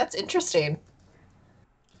 Ooh, that's interesting.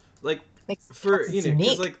 Like Makes for cassids because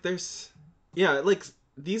unique. like there's yeah like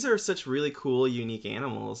these are such really cool unique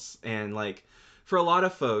animals, and like for a lot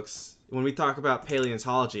of folks when we talk about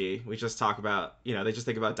paleontology we just talk about they just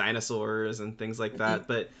think about dinosaurs and things like Mhm. that,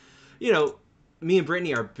 but you know me and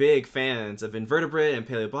Brittany are big fans of invertebrate and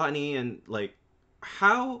paleobotany, and like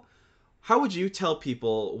how how would you tell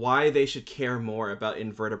people why they should care more about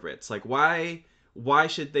invertebrates? Like why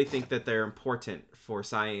should they think that they're important for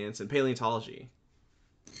science and paleontology?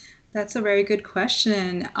 That's a very good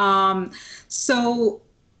question. So,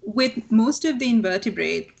 with most of the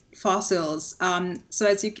invertebrate fossils,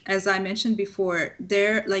 so as I mentioned before,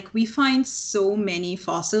 there like we find so many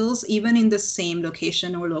fossils even in the same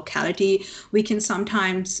location or locality. We can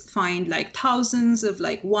sometimes find like thousands of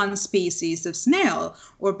like one species of snail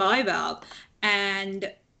or bivalve,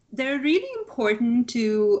 and they're really important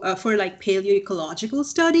to for like paleoecological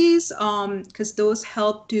studies because those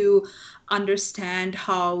help to understand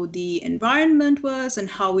how the environment was and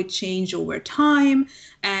how it changed over time,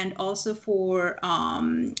 and also for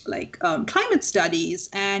climate studies,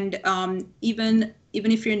 and even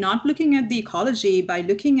if you're not looking at the ecology, by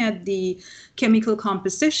looking at the chemical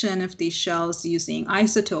composition of these shells using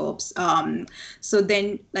isotopes, so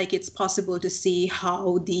then like it's possible to see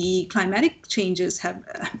how the climatic changes have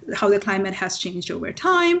how the climate has changed over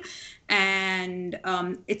time. And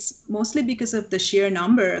it's mostly because of the sheer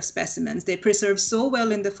number of specimens. They preserve so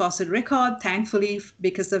well in the fossil record, thankfully,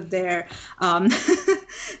 because of their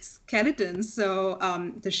skeletons. So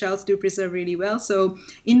the shells do preserve really well. So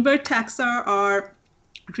invert taxa are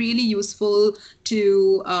really useful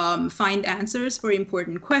to find answers for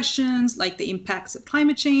important questions like the impacts of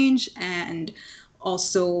climate change, and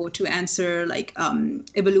also to answer like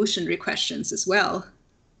evolutionary questions as well.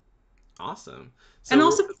 Awesome. And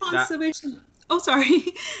also So for that conservation. Oh, sorry.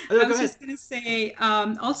 oh, I go was ahead. just going to say,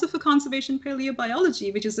 also for conservation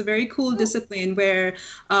paleobiology, which is a very cool Oh, discipline where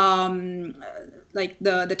um, like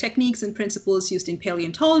the techniques and principles used in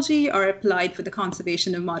paleontology are applied for the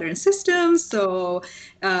conservation of modern systems. So,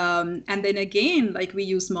 and then again, like we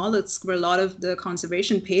use mollusks for a lot of the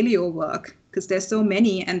conservation paleo work because there's so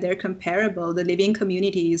many and they're comparable. The living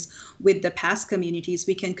communities with the past communities,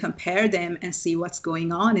 we can compare them and see what's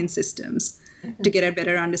going on in systems to mhm. get a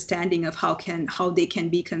better understanding of how they can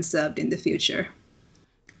be conserved in the future.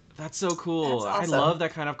 That's so cool. That's I awesome. love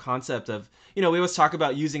that kind of concept of, we always talk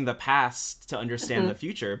about using the past to understand Mhm, the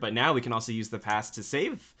future, but now we can also use the past to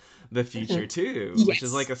save the mhm. future too, which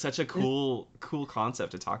is like Yes. such a cool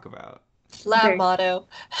concept to talk about. Lab Very. motto.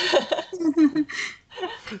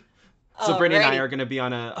 So Brittany and I Alrighty. are going to be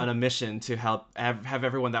on Oh, a mission to help have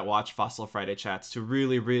everyone that watch Fossil Friday chats to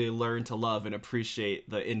really learn to love and appreciate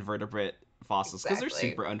the invertebrate fossils because they're exactly.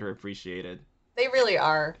 super underappreciated. They really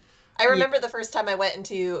are. I Yeah. remember the first time I went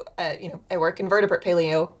into, I work invertebrate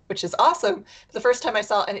paleo, which is awesome. The first time I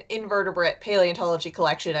saw an invertebrate paleontology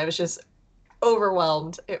collection, I was just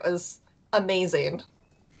overwhelmed. It was amazing.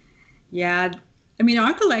 Yeah. I mean,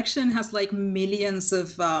 our collection has like millions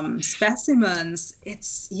of specimens.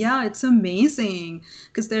 It's amazing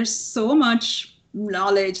because there's so much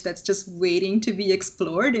knowledge that's just waiting to be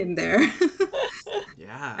explored in there.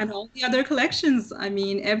 And Yeah. all the other collections, I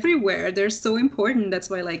mean, everywhere. They're so important. That's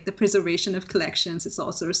why, like, the preservation of collections is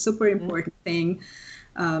also a super Mhm. important thing,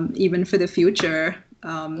 even for the future.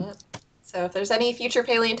 Yeah. So if there's any future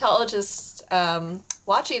paleontologists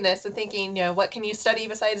watching this and thinking, what can you study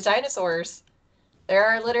besides dinosaurs? There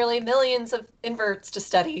are literally millions of inverts to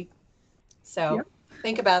study. So Yep.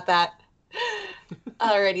 think about that.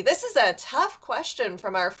 Alrighty, this is a tough question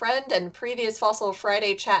from our friend and previous Fossil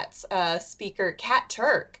Friday chats speaker, Kat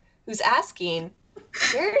Turk, who's asking,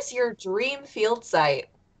 where's your dream field site?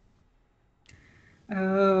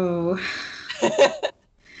 Oh,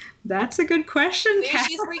 that's a good question, See, Kat.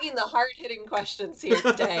 she's bringing the hard-hitting questions here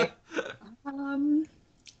today. Um,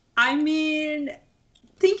 I mean,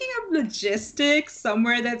 thinking of logistics,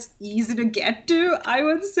 somewhere that's easy to get to, I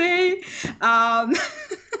would say. Um,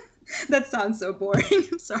 that sounds so boring.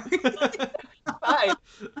 I'm sorry. Fine.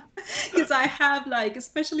 Because I have like,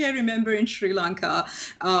 especially I remember in Sri Lanka,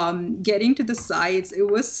 getting to the sites, it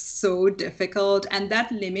was so difficult, and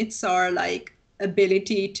that limits our like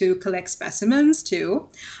ability to collect specimens too.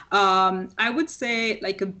 I would say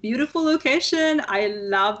like a beautiful location. I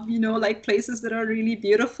love, like places that are really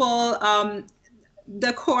beautiful.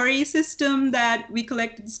 the quarry system that we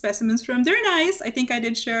collected specimens from, they're nice. I think I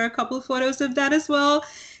did share a couple of photos of that as well.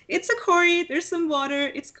 It's a quarry, there's some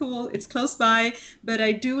water, it's cool, it's close by, but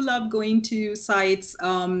I do love going to sites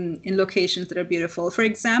in locations that are beautiful. For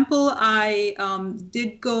example, I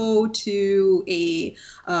did go to a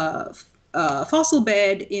fossil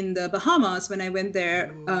bed in the Bahamas when I went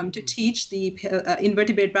there to teach the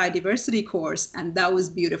invertebrate biodiversity course, and that was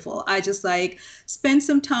beautiful. I just like spent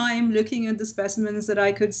some time looking at the specimens that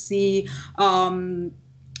I could see.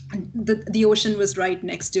 The ocean was right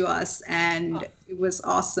next to us, and it was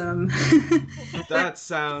awesome. That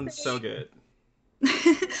sounds so good.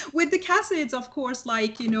 With the cassids, of course,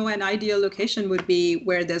 like, an ideal location would be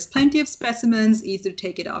where there's plenty of specimens, easy to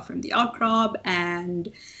take it out from the outcrop,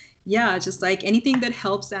 and yeah, just like anything that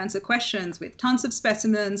helps answer questions with tons of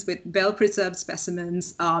specimens, with well-preserved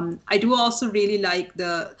specimens. I do also really like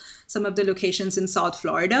some of the locations in South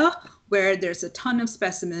Florida where there's a ton of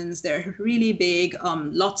specimens. They're really big,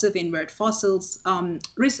 lots of invert fossils.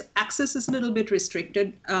 Access is a little bit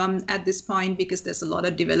restricted at this point because there's a lot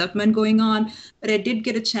of development going on. But I did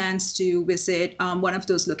get a chance to visit one of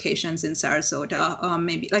those locations in Sarasota,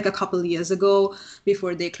 maybe like a couple of years ago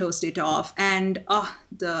before they closed it off. And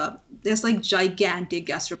there's like gigantic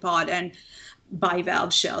gastropod and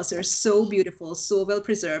bivalve shells. They're so beautiful, so well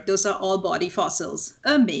preserved. Those are all body fossils.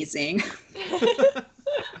 Amazing.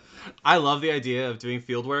 I love the idea of doing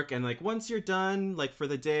field work, and like once you're done, like for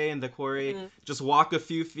the day in the quarry, just walk a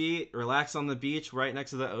few feet, relax on the beach right next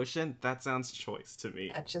to the ocean. That sounds choice to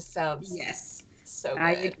me. That just sounds so good.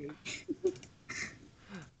 I agree.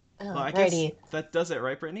 Well, I guess that does it,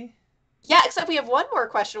 right, Brittany? Yeah, except we have one more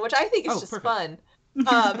question, which I think is just fun.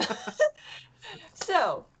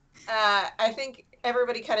 So, I think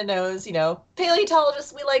everybody kind of knows,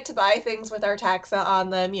 paleontologists, we like to buy things with our taxa on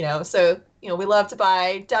them, so, we love to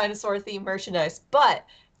buy dinosaur-themed merchandise. But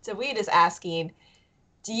Daweed is asking,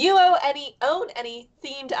 do you own any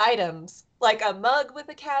themed items? Like a mug with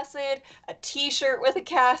a cassid, a t-shirt with a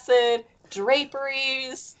cassid,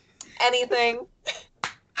 draperies, anything?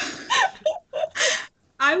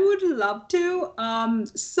 I would love to.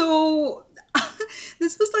 So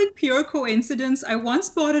this was like pure coincidence. I once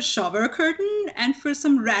bought a shower curtain, and for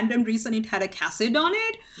some random reason, it had a cassid on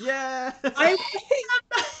it. Yeah.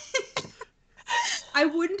 I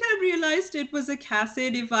wouldn't have realized it was a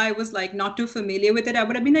cassid if I was like not too familiar with it. I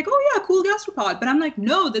would have been like, oh yeah, cool gastropod. But I'm like,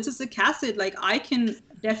 no, this is a cassid. Like I can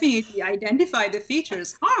definitely identify the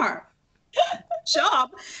features.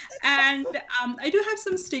 Job. And I do have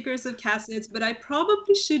some stickers of cassids, but I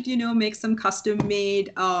probably should, make some custom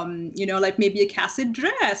made, like maybe a cassid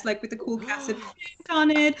dress, like with a cool cassid print on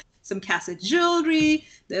it, some cassid jewelry.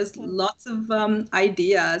 There's lots of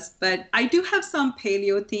ideas, but I do have some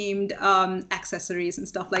paleo themed accessories and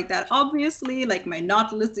stuff like that. Obviously, like my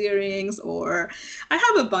Nautilus earrings, or I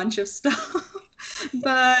have a bunch of stuff,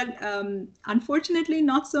 but unfortunately,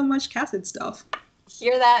 not so much cassid stuff.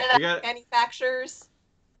 Hear that, manufacturers?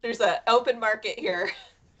 There's an open market here.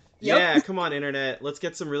 Yeah, come on, internet. Let's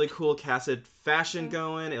get some really cool cassid fashion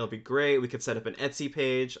going. It'll be great. We could set up an Etsy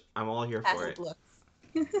page. I'm all here for it. Looks.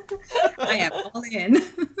 I am all in.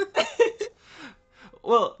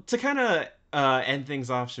 Well, to kind of end things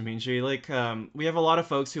off, Shamindri, like we have a lot of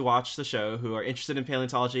folks who watch the show who are interested in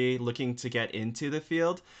paleontology, looking to get into the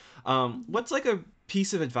field. What's like a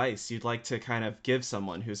piece of advice you'd like to kind of give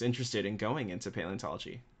someone who's interested in going into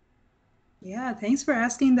paleontology? Yeah, thanks for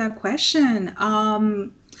asking that question.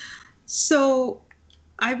 So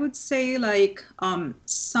I would say like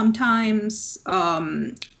sometimes,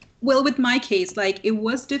 well, with my case, like it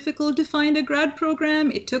was difficult to find a grad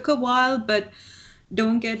program. It took a while, but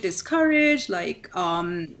don't get discouraged. Like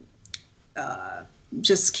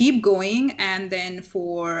just keep going. And then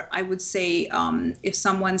I would say, if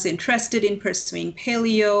someone's interested in pursuing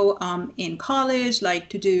paleo in college, like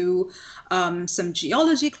to do some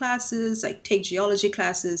geology classes, like take geology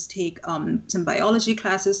classes, take some biology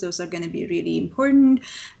classes. Those are going to be really important.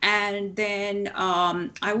 And then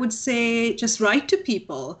I would say just write to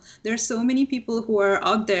people. There are so many people who are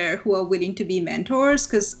out there who are willing to be mentors,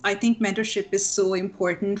 because I think mentorship is so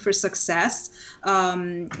important for success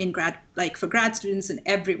in grad, like for grad students and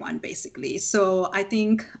everyone basically. So I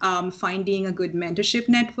think finding a good mentorship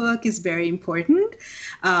network is very important.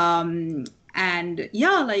 And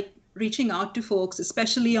yeah, like reaching out to folks,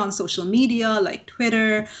 especially on social media like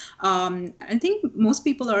Twitter. I think most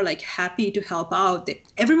people are like happy to help out.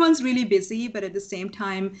 Everyone's really busy, but at the same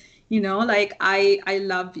time, like I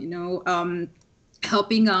love,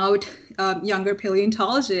 helping out younger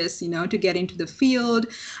paleontologists, to get into the field.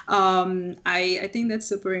 I think that's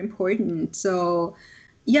super important. So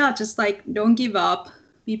yeah, just like don't give up,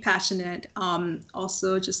 be passionate.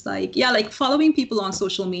 Also just like, yeah, like following people on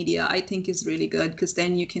social media, I think is really good because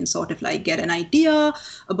then you can sort of like get an idea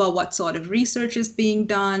about what sort of research is being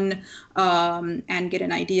done, and get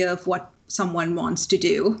an idea of what someone wants to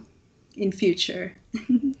do in future.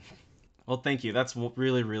 Well, thank you. That's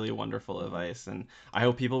really, really wonderful advice, and I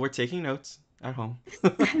hope people were taking notes at home.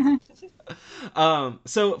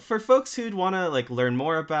 So for folks who'd want to like learn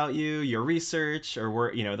more about you, your research, or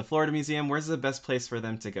where the Florida Museum, where's the best place for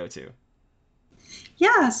them to go to?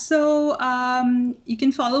 Yeah, so you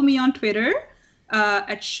can follow me on Twitter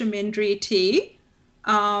at Shamindri T.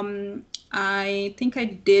 I think I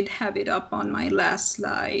did have it up on my last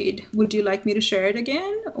slide. Would you like me to share it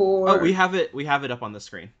again, Oh, we or? have it. We have it up on the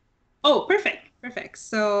screen. Oh, perfect, perfect.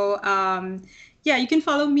 So yeah, you can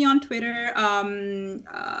follow me on Twitter,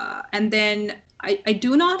 and then I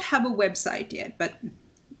do not have a website yet, but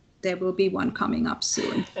there will be one coming up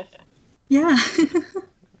soon. Yeah.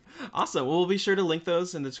 Awesome. Well, we'll be sure to link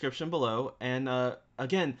those in the description below. And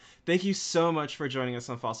again, thank you so much for joining us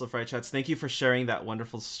on Fossil Fright Chats. Thank you for sharing that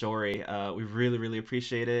wonderful story. We really, really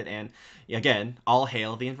appreciate it. And again, all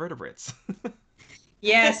hail the invertebrates.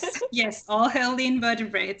 Yes, yes, all healthy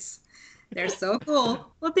invertebrates. They're so cool.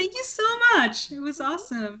 Well, thank you so much. It was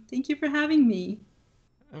awesome. Thank you for having me.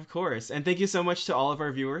 Of course. And thank you so much to all of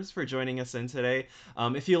our viewers for joining us in today.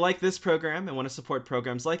 If you like this program and want to support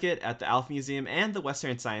programs like it at the ALF Museum and the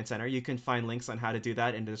Western Science Center, you can find links on how to do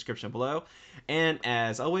that in the description below. And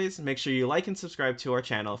as always, make sure you like and subscribe to our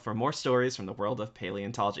channel for more stories from the world of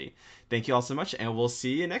paleontology. Thank you all so much, and we'll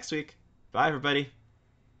see you next week. Bye, everybody.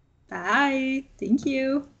 Bye. Thank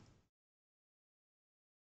you.